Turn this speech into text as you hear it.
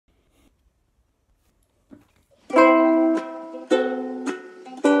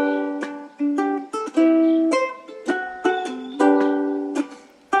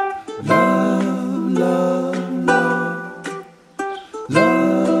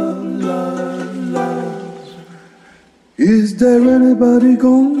Is there anybody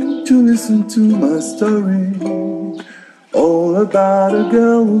going to listen to my story? All about a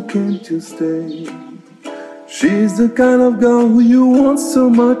girl who came to stay. She's the kind of girl who you want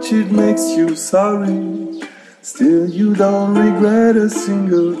so much it makes you sorry. Still you don't regret a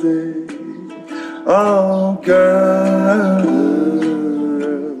single day. Oh girl,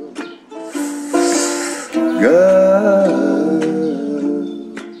 girl,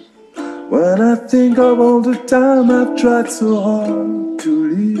 when I think of all the time I've tried so hard to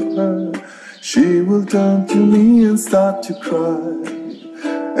leave her, she will turn to me and start to cry.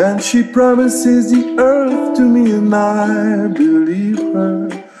 And she promises the earth to me and I believe her.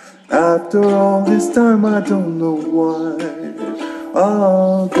 After all this time I don't know why.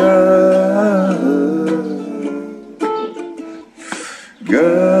 Oh girl,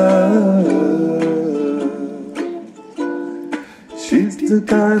 girl, she's the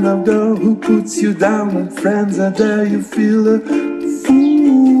kind of girl who puts you down when friends are there. You feel a fool.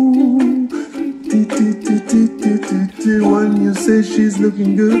 When you say she's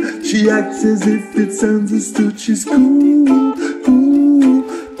looking good, she acts as if it's understood. She's cool, cool,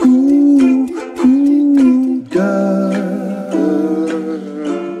 cool, cool, girl,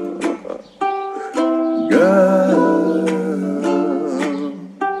 girl,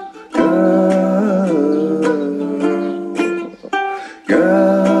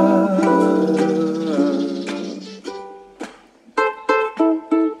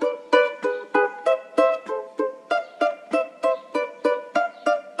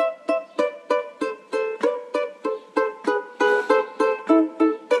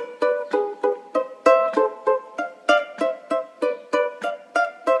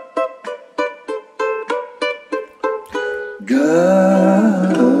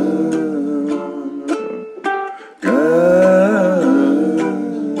 girl,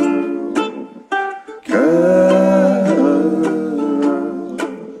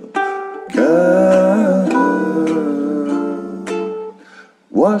 girl.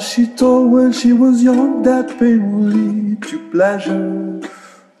 Was she told when she was young that pain will lead to pleasure?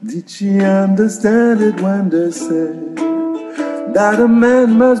 Did she understand it when they said that a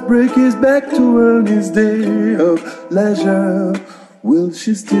man must break his back to earn his day of leisure? Will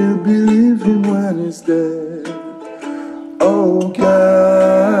she still believe him when he's dead? Oh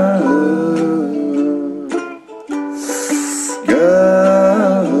girl,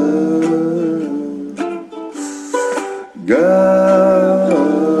 girl, girl,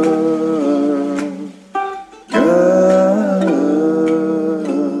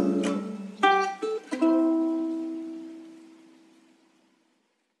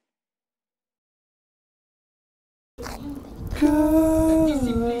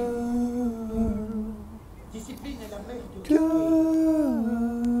 Discipline est la mère de tout.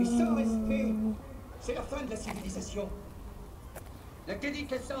 Et sans respect, c'est la fin de la civilisation. La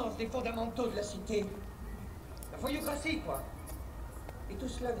quintessence des fondamentaux de la cité. La voyoucratie, quoi. Et tout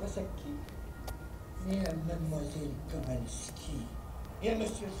cela grâce à qui? Et à mademoiselle Kowalski. Et à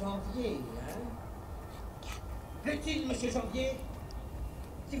monsieur Janvier, hein? Plaît-il, monsieur Janvier?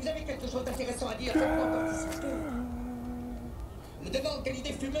 Si vous avez quelque chose d'intéressant à dire, faites-moi participer. Je me demande quelle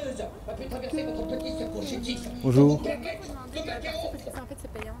idée fumeuse a pu traverser votre petit cerveau chétif. Bonjour. En fait,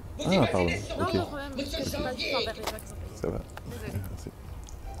 c'est payant. Ah, pardon. Ok. Non, problème, parce que je suis pas du tout envers les gens qui sont payés. Ça va. Désolée. Merci.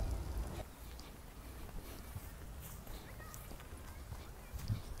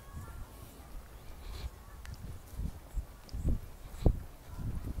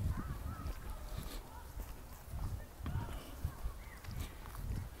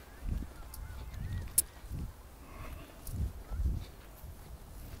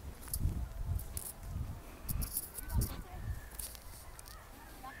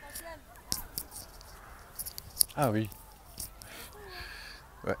 Ah oui.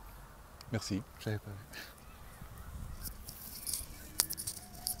 Ouais. Merci. J'avais pas vu.